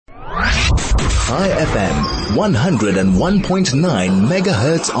High FM, 101.9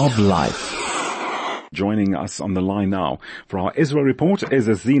 megahertz of life. Joining us on the line now for our Israel report is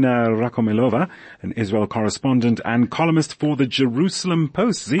Zina Rakhamilova, an Israel correspondent and columnist for the Jerusalem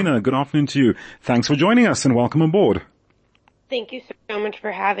Post. Zina, good afternoon to you. Thanks for joining us and welcome aboard. Thank you so much for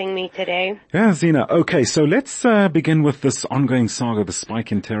having me today. Yeah, Zina. Okay, so let's begin with this ongoing saga, the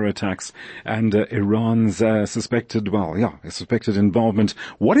spike in terror attacks and Iran's suspected involvement.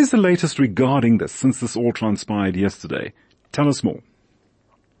 What is the latest regarding this since this all transpired yesterday? Tell us more.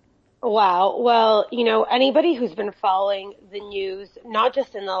 Wow. Well, anybody who's been following the news, not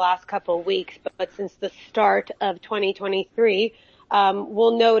just in the last couple of weeks, but since the start of 2023,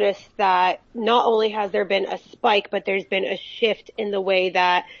 will notice that not only has there been a spike, but there's been a shift in the way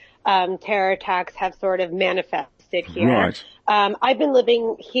that terror attacks have sort of manifested here. Right. I've been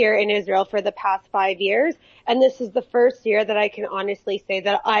living here in Israel for the past 5 years, and this is the first year that I can honestly say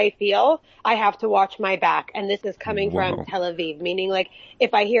that I feel I have to watch my back. And this is coming from Tel Aviv, meaning like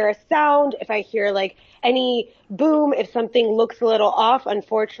if I hear a sound, if I hear like any boom, if something looks a little off,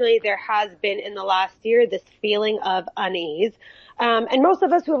 unfortunately there has been in the last year this feeling of unease. And most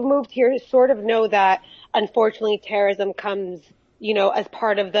of us who have moved here sort of know that unfortunately terrorism comes, as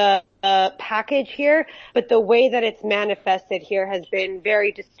part of the package here, but the way that it's manifested here has been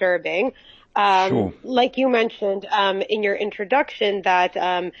very disturbing. Sure. Like you mentioned, in your introduction that,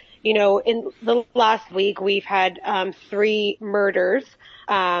 in the last week we've had, 3 murders,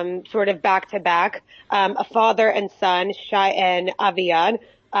 sort of back to back, a father and son, Shai and Aviad.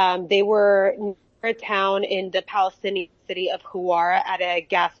 They were near a town in the Palestinian city of Huwara at a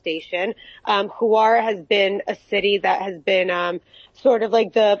gas station. Huwara has been a city that has been, sort of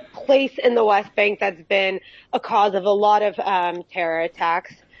like the place in the West Bank that's been a cause of a lot of, terror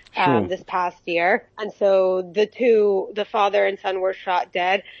attacks. Sure. This past year. And so the father and son were shot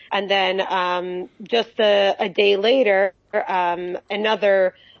dead. And then, just a day later,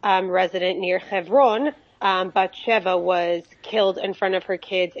 another, resident near Hebron, Batsheva was killed in front of her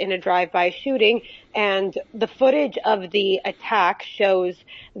kids in a drive-by shooting. And the footage of the attack shows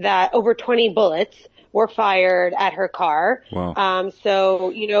that over 20 bullets were fired at her car. Wow.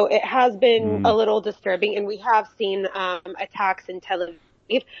 So, it has been a little disturbing, and we have seen, attacks in Tel Aviv.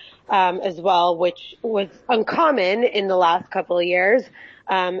 As well, which was uncommon in the last couple of years,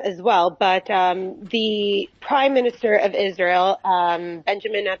 as well. But, the Prime Minister of Israel,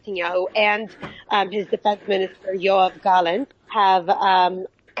 Benjamin Netanyahu, and, his Defense Minister, Yoav Gallant, have,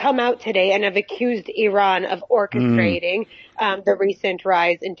 come out today and have accused Iran of orchestrating, the recent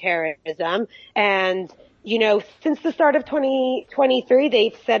rise in terrorism. And, since the start of 2023,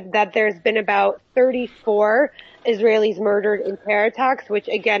 they've said that there's been about 34 Israelis murdered in terror attacks, which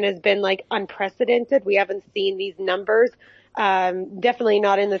again has been like unprecedented. We haven't seen these numbers, definitely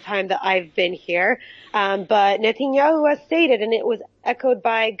not in the time that I've been here. But Netanyahu has stated, and it was echoed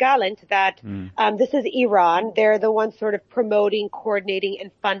by Gallant, that this is Iran. They're the ones sort of promoting, coordinating,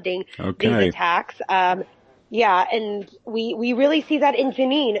 and funding these attacks. Yeah, and we really see that in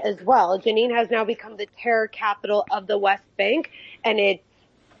Jenin as well. Jenin has now become the terror capital of the West Bank, and it's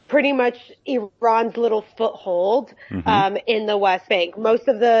pretty much Iran's little foothold in the West Bank. Most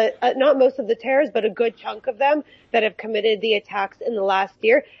of the, not most of the terrorists, but a good chunk of them that have committed the attacks in the last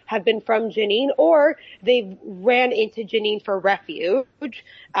year have been from Jenin, or they've ran into Jenin for refuge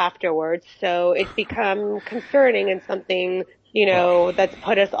afterwards. So it's become concerning and something, that's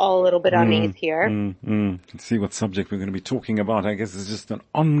put us all a little bit on ease here. Let's see what subject we're going to be talking about. I guess it's just an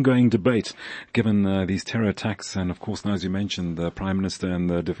ongoing debate given these terror attacks. And of course, now as you mentioned, the Prime Minister and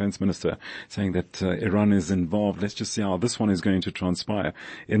the Defense Minister saying that Iran is involved. Let's just see how this one is going to transpire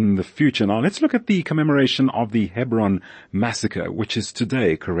in the future. Now, let's look at the commemoration of the Hebron massacre, which is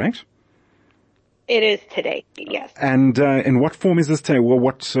today, correct? It is today, yes. And in what form is this today? Well,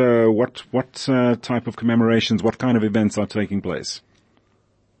 what type of commemorations, what kind of events are taking place?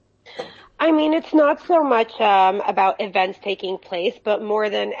 I mean, it's not so much about events taking place, but more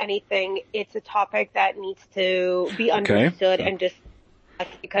than anything, it's a topic that needs to be understood and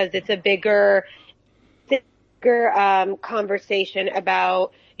discussed, because it's a bigger conversation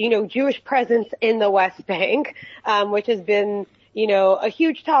about, Jewish presence in the West Bank, which has been a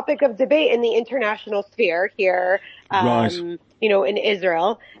huge topic of debate in the international sphere here, in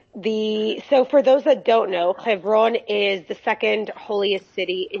Israel. So for those that don't know, Hebron is the second holiest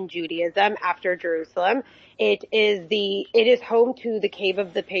city in Judaism after Jerusalem. It is home to the cave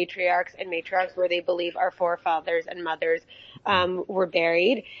of the patriarchs and matriarchs, where they believe our forefathers and mothers were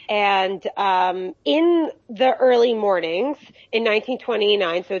buried. And in the early mornings in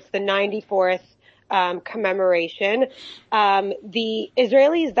 1929, so it's the 94th commemoration. The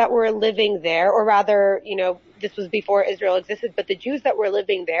Israelis that were living there, or rather, this was before Israel existed, but the Jews that were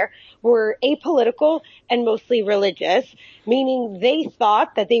living there were apolitical and mostly religious, meaning they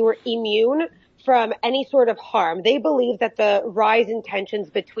thought that they were immune from any sort of harm. They believed that the rise in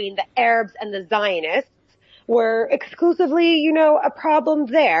tensions between the Arabs and the Zionists were exclusively, a problem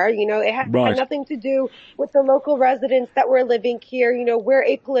there. It had nothing to do with the local residents that were living here. We're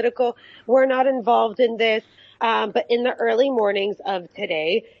apolitical. We're not involved in this. But in the early mornings of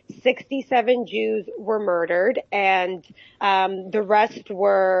today, 67 Jews were murdered, and the rest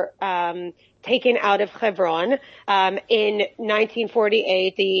were taken out of Hebron. In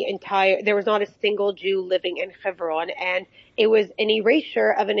 1948, there was not a single Jew living in Hebron, and it was an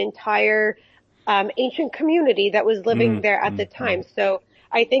erasure of an entire ancient community that was living there at the time. So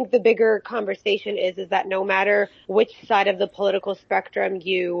I think the bigger conversation is that no matter which side of the political spectrum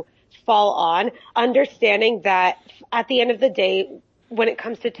you fall on, understanding that at the end of the day, when it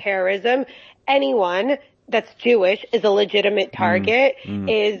comes to terrorism, anyone that's Jewish is a legitimate target,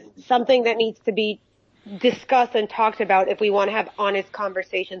 is something that needs to be discussed and talked about if we want to have honest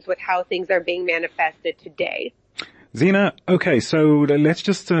conversations with how things are being manifested today. Zina, okay, so let's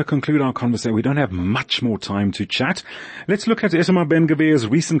just conclude our conversation. We don't have much more time to chat. Let's look at Itamar Ben-Gvir's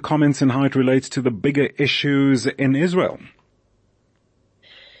recent comments and how it relates to the bigger issues in Israel.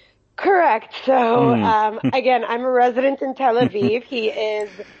 Correct. So, again, I'm a resident in Tel Aviv. He is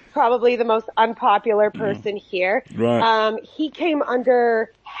probably the most unpopular person here. Right. He came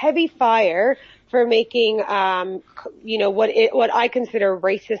under heavy fire for making, what I consider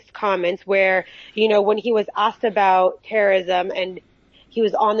racist comments where, when he was asked about terrorism and he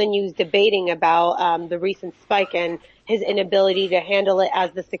was on the news debating about, the recent spike and his inability to handle it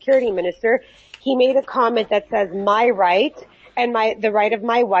as the security minister, he made a comment that says, my right and the right of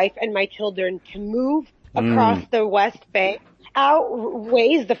my wife and my children to move across the West Bank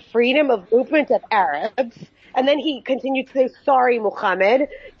outweighs the freedom of movement of Arabs. And then he continued to say, sorry, Muhammad,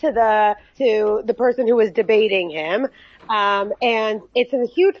 to the person who was debating him. And it's a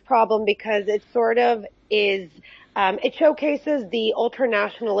huge problem because it sort of is, it showcases the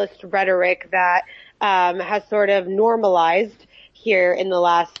ultra-nationalist rhetoric that, has sort of normalized here in the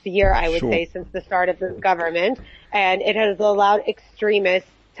last year, I would say, since the start of this government. And it has allowed extremists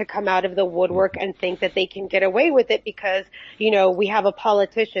to come out of the woodwork and think that they can get away with it because, we have a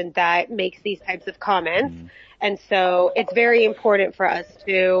politician that makes these types of comments. And so it's very important for us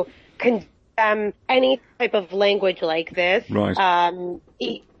to condemn any type of language like this. Right.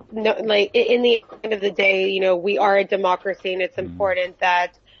 In the end of the day, we are a democracy and it's important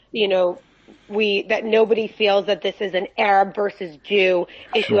that, that nobody feels that this is an Arab versus Jew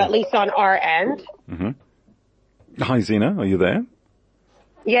issue, at least on our end. Hi, Zina. Are you there?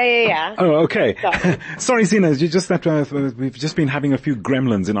 Yeah. Oh, okay. Sorry, Zina, we've just been having a few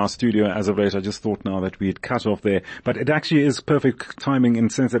gremlins in our studio as of late. I just thought now that we'd cut off there. But it actually is perfect timing in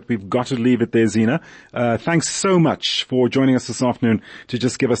the sense that we've got to leave it there, Zina. Thanks so much for joining us this afternoon to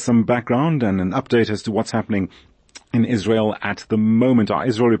just give us some background and an update as to what's happening in Israel at the moment. Our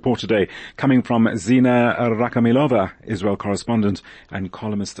Israel report today coming from Zina Rakhamilova, Israel correspondent and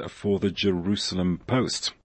columnist for the Jerusalem Post.